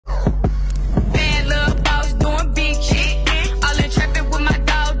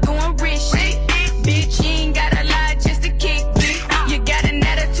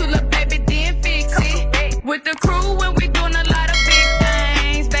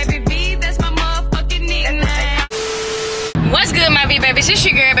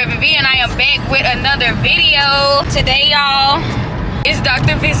girl Baby V, and I am back with another video. Today, y'all, it's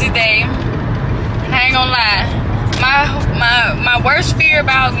Dr. Visit Day. And I ain't gonna lie, my worst fear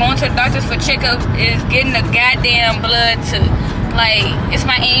about going to the doctors for checkups is getting the goddamn blood to, like, it's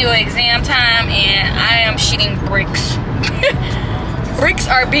my annual exam time and I am shitting bricks. Bricks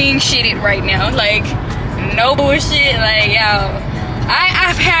are being shitted right now, like, no bullshit. Like, y'all,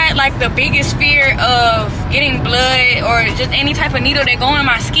 I've had like the biggest fear of getting blood or just any type of needle that go in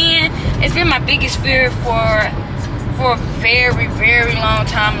my skin. It's been my biggest fear for a very, very long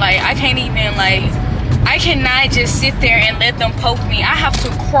time. Like, I can't even, like, I cannot just sit there and let them poke me. I have to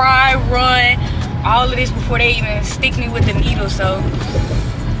cry, run, all of this before they even stick me with the needle. So,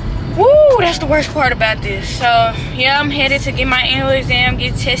 woo, that's the worst part about this. So, yeah, I'm headed to get my annual exam,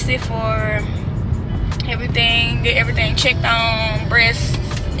 get tested for everything, get everything checked on, breasts,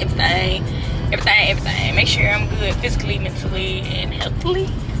 everything. Make sure I'm good physically, mentally, and healthily.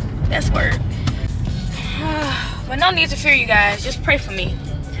 That's word. But no need to fear, you guys. Just pray for me.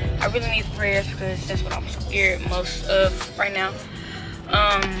 I really need prayers because that's what I'm scared most of right now.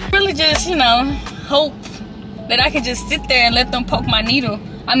 Really just, you know, hope that I can just sit there and let them poke my needle.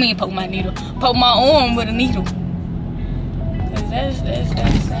 I mean, poke my arm with a needle. Cause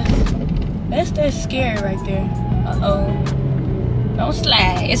that's scary right there. Uh-oh. Don't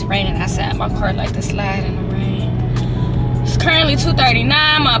slide. It's raining outside. My car like to slide in the rain. It's currently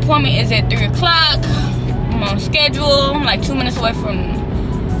 2:39. My appointment is at 3 o'clock. I'm on schedule. I'm like 2 minutes away from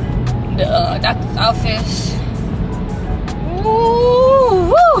the doctor's office.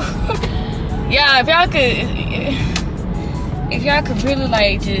 Woo! Yeah, if y'all could really,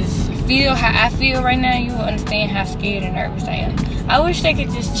 like, just feel how I feel right now, you will understand how scared and nervous I am. I wish they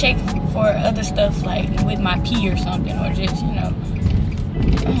could just check for other stuff, like with my pee or something, or just, you know,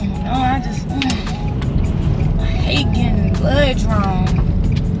 I don't know. I hate getting blood drawn.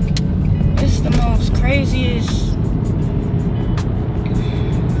 It's the most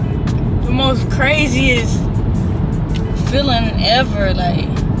craziest feeling ever. Like,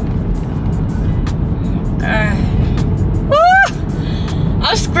 God,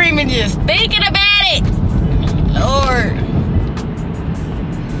 I'm screaming just thinking about it. Lord,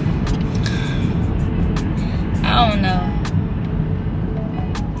 I don't know.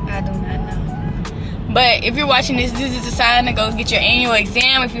 I do not know. But if you're watching this is a sign to go get your annual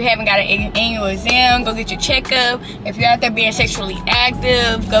exam. If you haven't got an annual exam, go get your checkup. If you're out there being sexually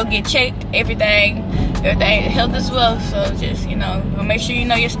active, go get checked. Everything health as well. So just, you know, make sure you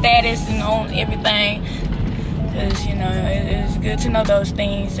know your status and on everything. Because, you know, it's good to know those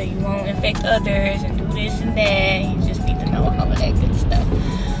things so you won't infect others and do this and that. You just need to know all of that good stuff.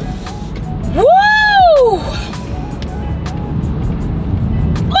 Woo!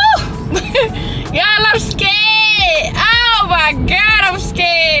 Y'all, I'm scared. Oh my God, I'm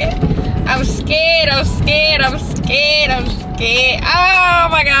scared. I'm scared. Oh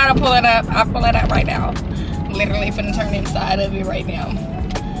my God, I'm pulling up right now. I'm literally finna turn inside of it right now.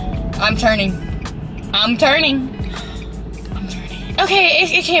 I'm turning. Okay,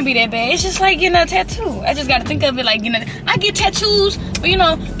 it can't be that bad. It's just like getting a tattoo. I just gotta think of it like, you know, I get tattoos, but you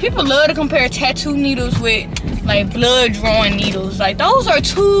know, people love to compare tattoo needles with like blood drawing needles. Like, those are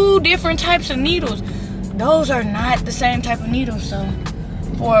two different types of needles. Those are not the same type of needles. So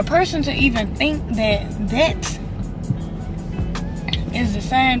for a person to even think that is the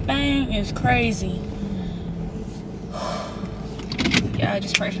same thing is crazy. Y'all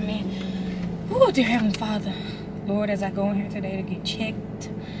just pray for me. Oh, dear Heavenly Father, Lord, as I go in here today to get checked,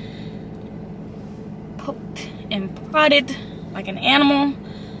 poked and prodded like an animal,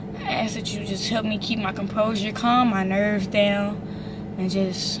 I ask that you just help me keep my composure, calm my nerves down, and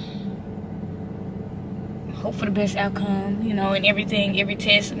just hope for the best outcome, you know, and everything, every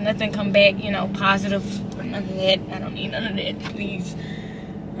test, nothing come back, you know, positive or none of that. I don't need none of that, please.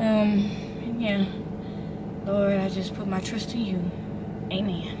 Yeah, Lord, I just put my trust in you.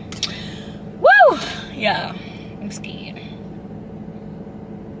 Amen. Woo! Yeah, I'm scared.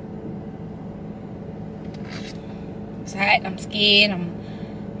 It's hot, I'm scared,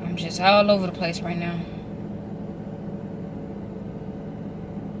 I'm just all over the place right now.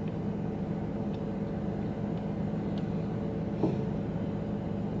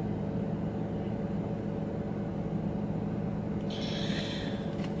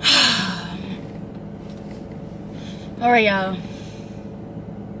 Alright, y'all.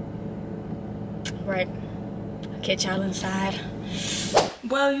 Right. I'll catch y'all inside.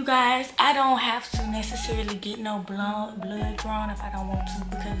 Well, you guys, I don't have to necessarily get no blood drawn if I don't want to,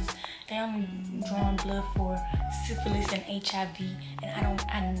 because they only drawing blood for syphilis and HIV, and I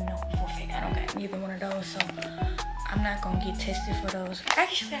know for a fact I don't got neither one of those, so I'm not gonna get tested for those.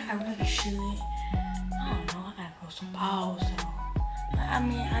 Actually, I really should. I don't know, I gotta grow some balls though. I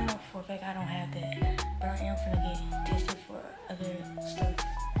mean, I know for a fact I don't have that, but I am finna get tested for other stuff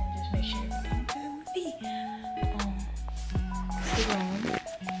and just make sure everything's good with me.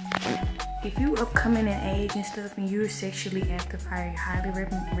 If you upcoming in age and stuff and you're sexually active, I highly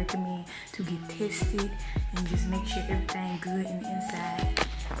recommend to get tested and just make sure everything good in the inside,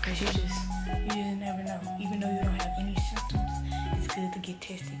 because you just never know. Even though you don't have any symptoms, it's good to get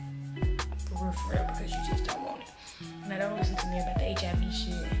tested for real, because you just don't want it. Now don't listen to me about the HIV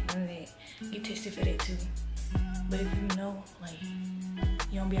shit, none of that. Get tested for that too. But if you know, like,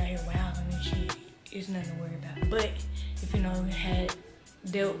 you don't be out here wilding and shit, it's nothing to worry about. But if you know you had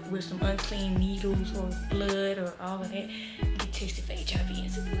dealt with some unclean needles or blood or all of that, get tested for HIV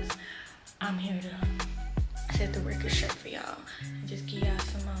and syphilis. I'm here to set the record straight for y'all and just give y'all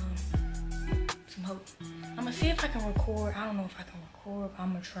some hope. I'm gonna see if I can record. I don't know if I can record, but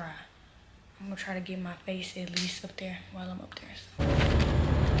I'm gonna try. I'm gonna try to get my face at least up there while I'm up there.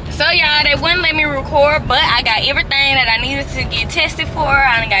 So y'all, they wouldn't let me record, but I got everything that I needed to get tested for.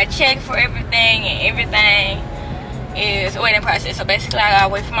 I got checked for everything, and everything is a waiting process. So basically I gotta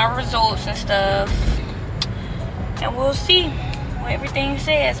wait for my results and stuff, and we'll see what everything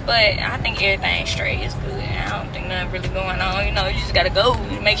says. But I think everything's straight, it's good. I don't think nothing really going on. You know, you just gotta go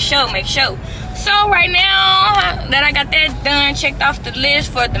make sure. So right now that I got that done, checked off the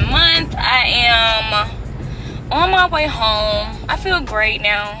list for the month, I am on my way home. I feel great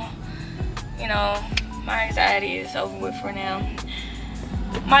now. You know, my anxiety is over with for now.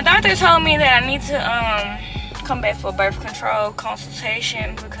 My doctor told me that I need to come back for birth control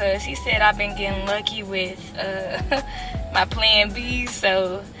consultation, because he said I've been getting lucky with my plan B.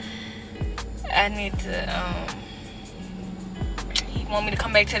 So I need to he want me to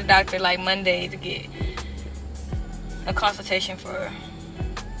come back to the doctor like Monday to get a consultation for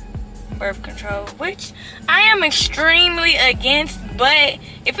birth control, which I am extremely against. But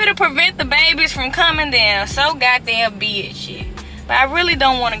if it'll prevent the babies from coming, then so goddamn be it, shit. But I really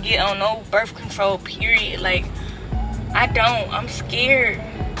don't want to get on no birth control, period. Like, I don't. I'm scared.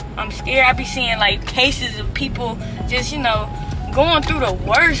 I be seeing like cases of people just, you know, going through the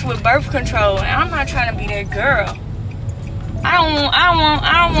worst with birth control, and I'm not trying to be that girl. I don't want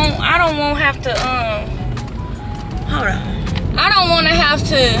to have to hold on. I don't want to have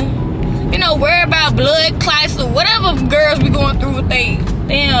to, you know, worry about blood clots or whatever girls be going through with they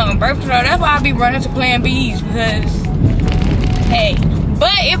damn birth control. That's why I be running to Plan Bs, because hey.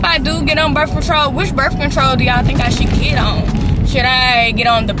 But if I do get on birth control, which birth control do y'all think I should get on? Should I get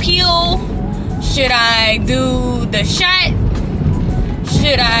on the pill? Should I do the shot?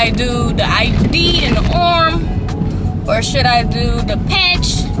 Should I do the IUD in the arm? Or should I do the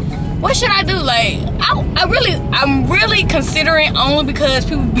patch? What should I do? Like, I'm really considering, only because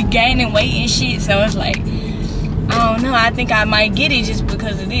people be gaining weight and shit. So it's like, I don't know. I think I might get it just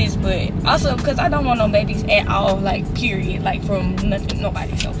because of this, but also because I don't want no babies at all. Like, period. Like, from nothing,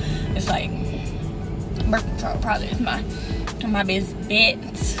 nobody. So it's like, birth control probably is my best bet.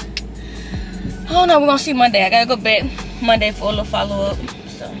 I don't know. We're gonna see Monday. I gotta go back Monday for a little follow up.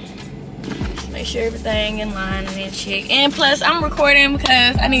 So make sure everything in line and then check. And plus, I'm recording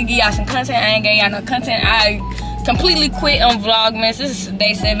because I need to give y'all some content. I ain't getting y'all no content. I completely quit on Vlogmas. This is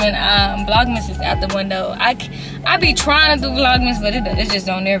day 7. Vlogmas is out the window. I be trying to do Vlogmas, but it just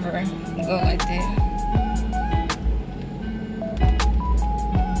don't ever go like that.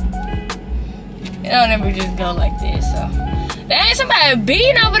 It don't ever just go like this. So there ain't somebody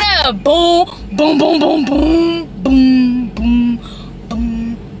beating over there. Boom, boom, boom, boom, boom, boom, boom,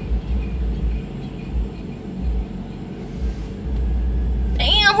 boom.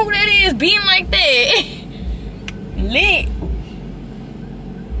 Damn, who that is beating like that? Lit.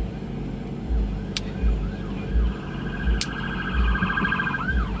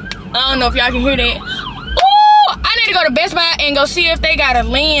 I don't know if y'all can hear that. Ooh, I need to go to Best Buy and go see if they got a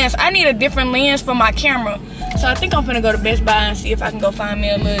lens. I need a different lens for my camera. So I think I'm gonna go to Best Buy and see if I can go find me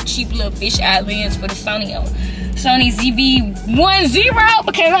a little cheap little fisheye lens for the Sony ZV-10,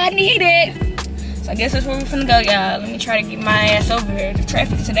 because I need it. So I guess that's where we're finna go, y'all. Let me try to get my ass over here. The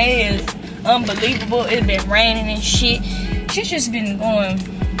traffic today is unbelievable. It's been raining and shit. Shit's just been going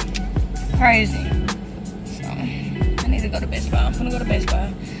crazy. So I need to go to Best Buy. I'm gonna go to Best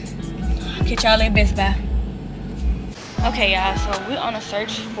Buy. I'll catch y'all at Best Buy. Okay, y'all, so we're on a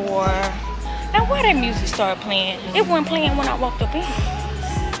search for, now why that music started playing? It wasn't playing when I walked up in.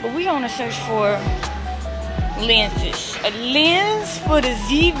 But we on a search for lenses. A lens for the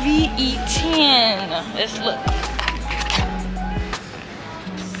ZV-E10. Let's look.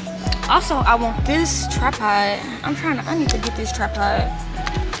 Also, I want this tripod. I need to get this tripod.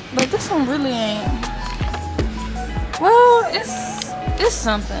 But this one really ain't. Well, it's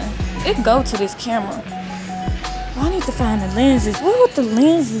something. It go to this camera. I need to find the lenses. What would the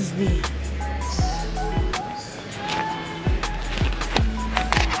lenses be?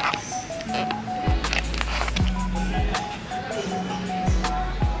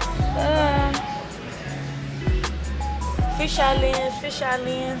 Fisheye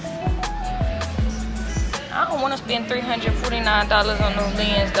lens. I don't want to spend $349 on those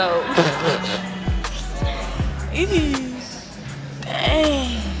lens though.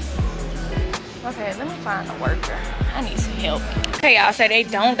 Dang. Okay, let me find a worker. I need some help. Okay, y'all say they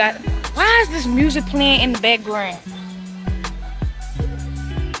don't got. Why is this music playing in the background?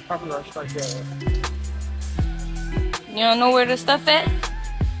 You don't know where the stuff at?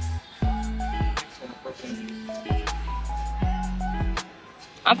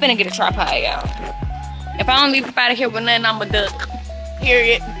 I'm finna get a tripod, y'all. If I don't leave up out of here with nothing, I'm a duck.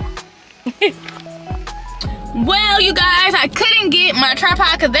 Period. Well, you guys, I couldn't get my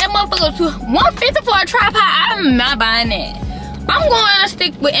tripod because that motherfucker was $150 for a tripod. I'm not buying that. I'm going to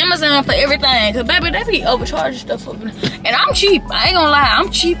stick with Amazon for everything because, baby, they be overcharging stuff for me. And I'm cheap. I ain't gonna lie. I'm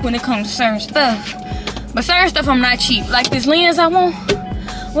cheap when it comes to certain stuff. But certain stuff, I'm not cheap. Like this lens I want.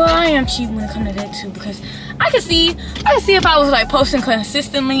 Well, I am cheap when it comes to that too because I can see if I was like posting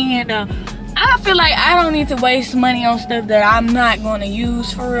consistently, and I feel like I don't need to waste money on stuff that I'm not going to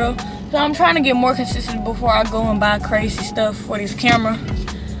use for real. So I'm trying to get more consistent before I go and buy crazy stuff for this camera.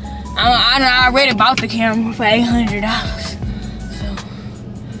 I already bought the camera for $800. So,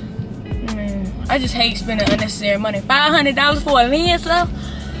 I just hate spending unnecessary money. $500 for a lens though?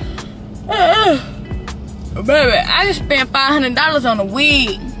 Baby, I just spent $500 on a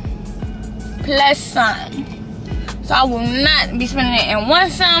wig plus some. So I will not be spending it in one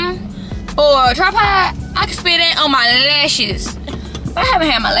sum. For a tripod, I can spend it on my lashes. I haven't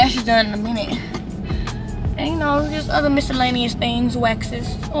had my lashes done in a minute. And you know, just other miscellaneous things,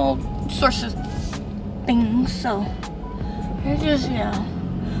 waxes, all sorts of things. So it's just, yeah.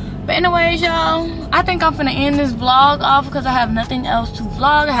 But anyways, y'all, I think I'm finna end this vlog off because I have nothing else to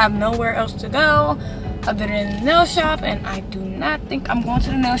vlog. I have nowhere else to go other than the nail shop, and I do not think I'm going to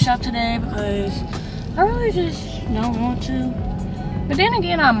the nail shop today because I really just don't want to. But then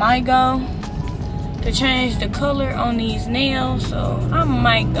again, I might go to change the color on these nails, so I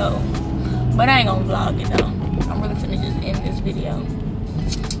might go. But I ain't gonna vlog it though. I'm really finna just end this video.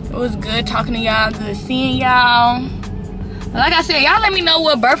 It was good talking to y'all, good seeing y'all. Like I said, y'all let me know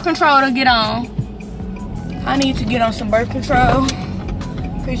what birth control to get on. I need to get on some birth control.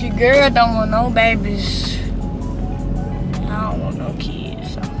 Cause your girl don't want no babies. I don't want no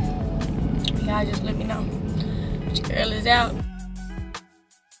kids, so y'all just let me know. Your girl is out.